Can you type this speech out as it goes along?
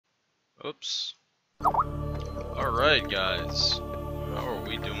Oops. Alright guys, how are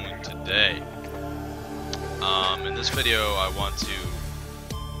we doing today? In this video I want to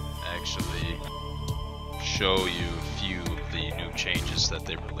actually show you a few of the new changes that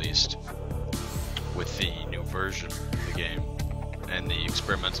they released with the new version of the game and the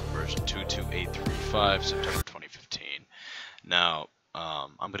experimental version 22835 September 2015. Now,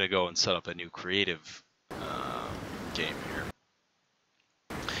 I'm going to go and set up a new creative game here.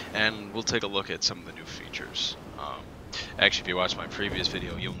 And we'll take a look at some of the new features. Actually, if you watch my previous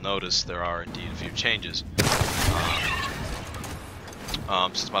video, you'll notice there are indeed a few changes.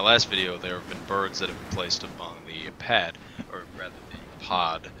 Since my last video, there have been birds that have been placed among the pad, or rather the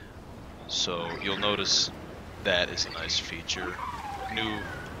pod. So you'll notice that is a nice feature, new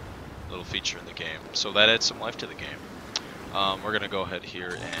little feature in the game. So that adds some life to the game. We're gonna go ahead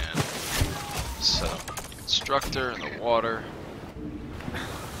here and set up the constructor in the water.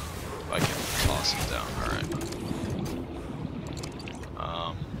 I can toss it down, alright.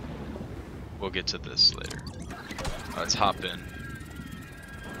 We'll get to this later. Let's hop in.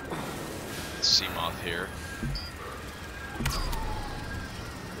 Seamoth here.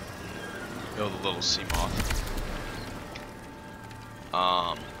 Go the little Seamoth.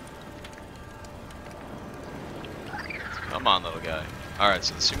 Come on, little guy. Alright,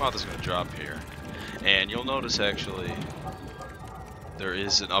 so the Seamoth is going to drop here. And you'll notice actually there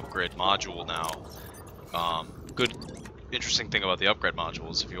is an upgrade module now. Good, interesting thing about the upgrade module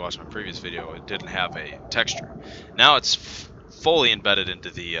is if you watched my previous video, it didn't have a texture. Now it's fully embedded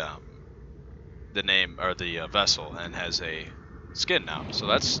into the name or the vessel and has a skin now. So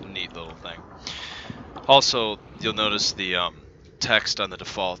that's a neat little thing. Also, you'll notice the text on the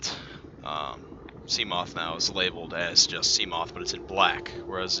default Seamoth now is labeled as just Seamoth, but it's in black,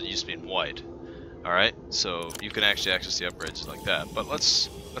 whereas it used to be in white. Alright, so you can actually access the upgrades like that. But let's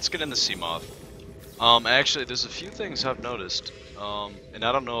get into Seamoth. Actually, there's a few things I've noticed, and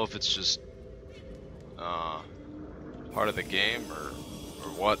I don't know if it's just part of the game or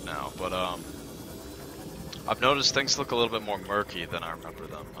what now, but I've noticed things look a little bit more murky than I remember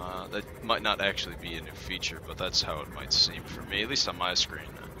them. That might not actually be a new feature, but that's how it might seem for me, at least on my screen.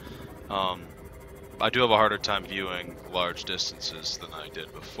 I do have a harder time viewing large distances than I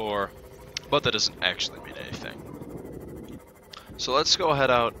did before, but that doesn't actually mean anything. So let's go ahead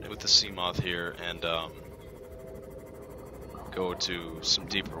out with the Seamoth here and go to some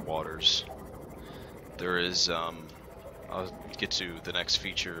deeper waters. There is, I'll get to the next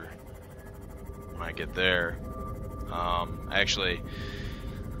feature when I get there. Actually,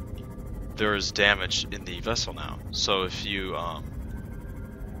 there is damage in the vessel now. So if you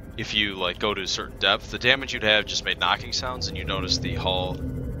like go to a certain depth, the damage you'd have just made knocking sounds, and you notice the hull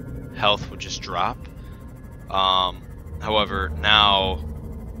health would just drop. However, now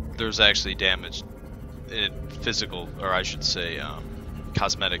there's actually damage, physical, or I should say,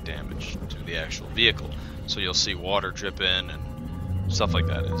 cosmetic damage to the actual vehicle. So you'll see water drip in and stuff like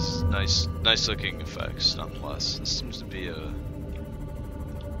that. It's nice looking effects nonetheless. This seems to be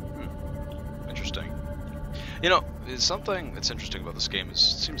interesting. You know, something that's interesting about this game is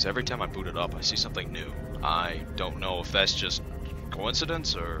it seems every time I boot it up, I see something new. I don't know if that's just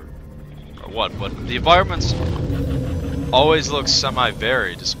coincidence or what, but the environments always look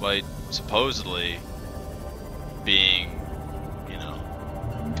semi-varied despite supposedly being, you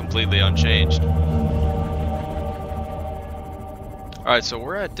know, completely unchanged. Alright, so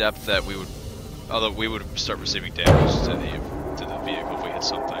we're at depth that we would start receiving damage to the vehicle if we hit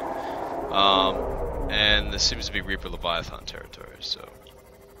something. And this seems to be Reaper Leviathan territory, so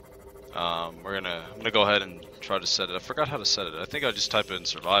I'm gonna go ahead and try to set it. I forgot how to set it. I think I just type it in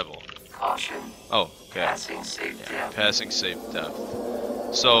survival. Caution. Oh, okay. Passing safe depth. Passing safe depth.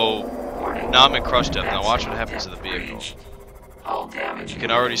 So now I'm in crush depth. Now watch what happens to the vehicle. All damage. You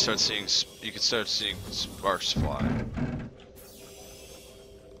can already start seeing. You can start seeing sparks fly,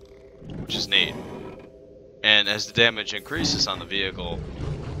 which is neat. And as the damage increases on the vehicle,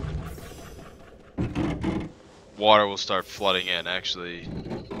 water will start flooding in. Actually,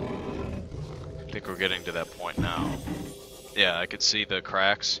 I think we're getting to that point now. Yeah, I could see the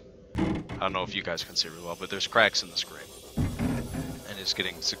cracks. I don't know if you guys can see really well, but there's cracks in the screen. And it's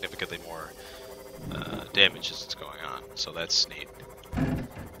getting significantly more damage as it's going on, so that's neat.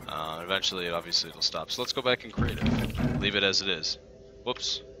 Eventually, obviously, it'll stop. So let's go back and create it. Leave it as it is.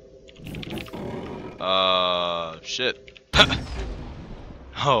 Whoops. Shit.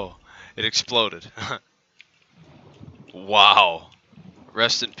 Oh, it exploded. Wow.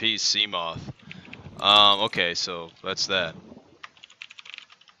 Rest in peace, Seamoth. Okay, so that's that.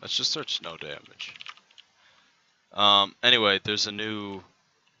 Let's just search no damage. Anyway, there's a new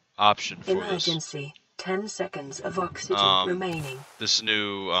option for Emergency. 10 seconds of oxygen remaining. this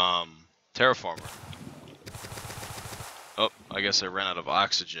new Terraformer. Oh, I guess I ran out of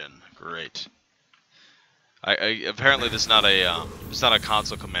oxygen. Great. Apparently there's not a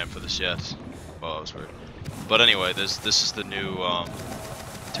console command for this yet. Well, that was weird. But anyway, this is the new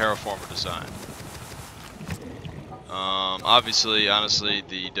Terraformer design. Obviously, honestly,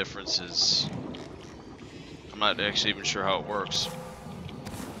 the difference is I'm not actually even sure how it works.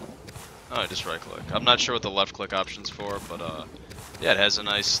 Oh, I just right click. I'm not sure what the left click option's for, but yeah, it has a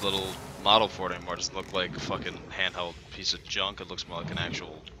nice little model for it anymore. It doesn't look like a fucking handheld piece of junk. It looks more like an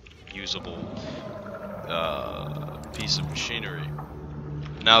actual usable piece of machinery.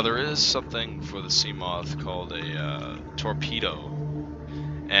 Now there is something for the Seamoth called a torpedo,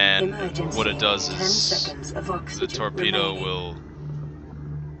 and Emergency. what it does 10 is seconds of the oxygen torpedo remaining. will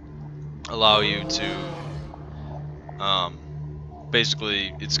allow you to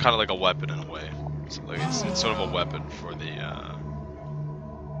basically, it's kind of like a weapon in a way. So like it's sort of a weapon for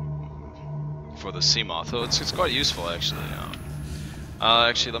the Seamoth. So it's quite useful actually.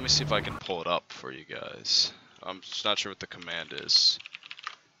 Actually, let me see if I can pull it up for you guys. I'm just not sure what the command is.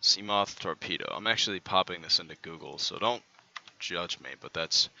 Seamoth torpedo. I'm actually popping this into Google, so don't judge me, but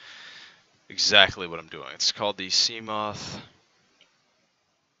that's exactly what I'm doing. It's called the Seamoth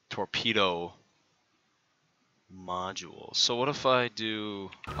torpedo module. So what if I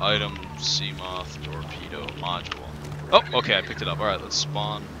do item Seamoth torpedo module? Oh, okay, I picked it up. Alright, let's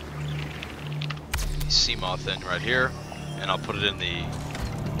spawn the Seamoth in right here, and I'll put it in the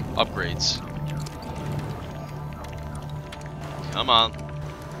upgrades. Come on.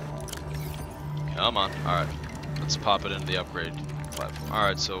 Come on. Alright, let's pop it into the upgrade platform.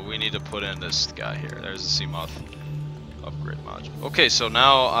 Alright, so we need to put in this guy here. There's the Seamoth upgrade module. Okay, so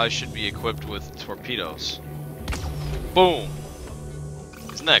now I should be equipped with torpedoes. Boom!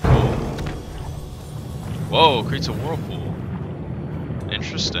 Isn't that cool? Whoa, creates a whirlpool.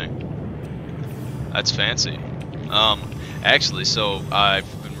 Interesting. That's fancy. Actually, so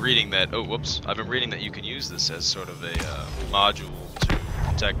I've been reading that. Oh, whoops! I've been reading that you can use this as sort of a module to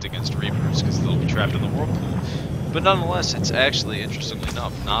protect against reapers because they'll be trapped in the whirlpool. But nonetheless, it's actually, interestingly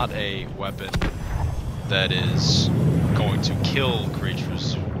enough, not a weapon that is going to kill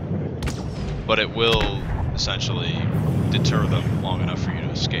creatures, but it will essentially deter them long enough for you to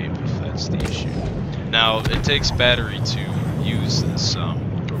escape if that's the issue. Now, it takes battery to use this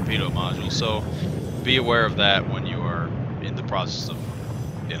torpedo module, so be aware of that when you are in the process of,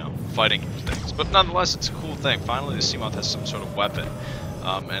 you know, fighting things. But nonetheless, it's a cool thing. Finally, the Seamoth has some sort of weapon,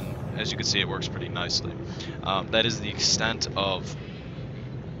 and as you can see, it works pretty nicely. That is the extent of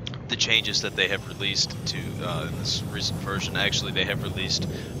the changes that they have released to in this recent version. Actually, they have released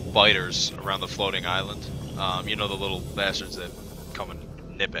biters around the floating island. You know, the little bastards that come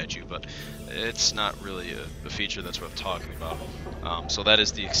and nip at you, but it's not really a feature that's worth talking about. So that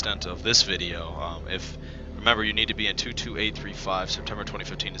is the extent of this video. Remember, you need to be in 22835. September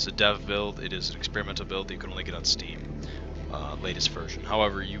 2015 is a dev build. It is an experimental build that you can only get on Steam, latest version.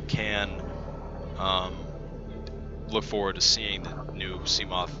 However, you can look forward to seeing the new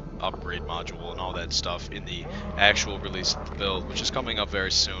Seamoth upgrade module and all that stuff in the actual release of the build, which is coming up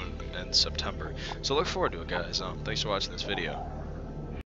very soon in September. So look forward to it, guys. Thanks for watching this video.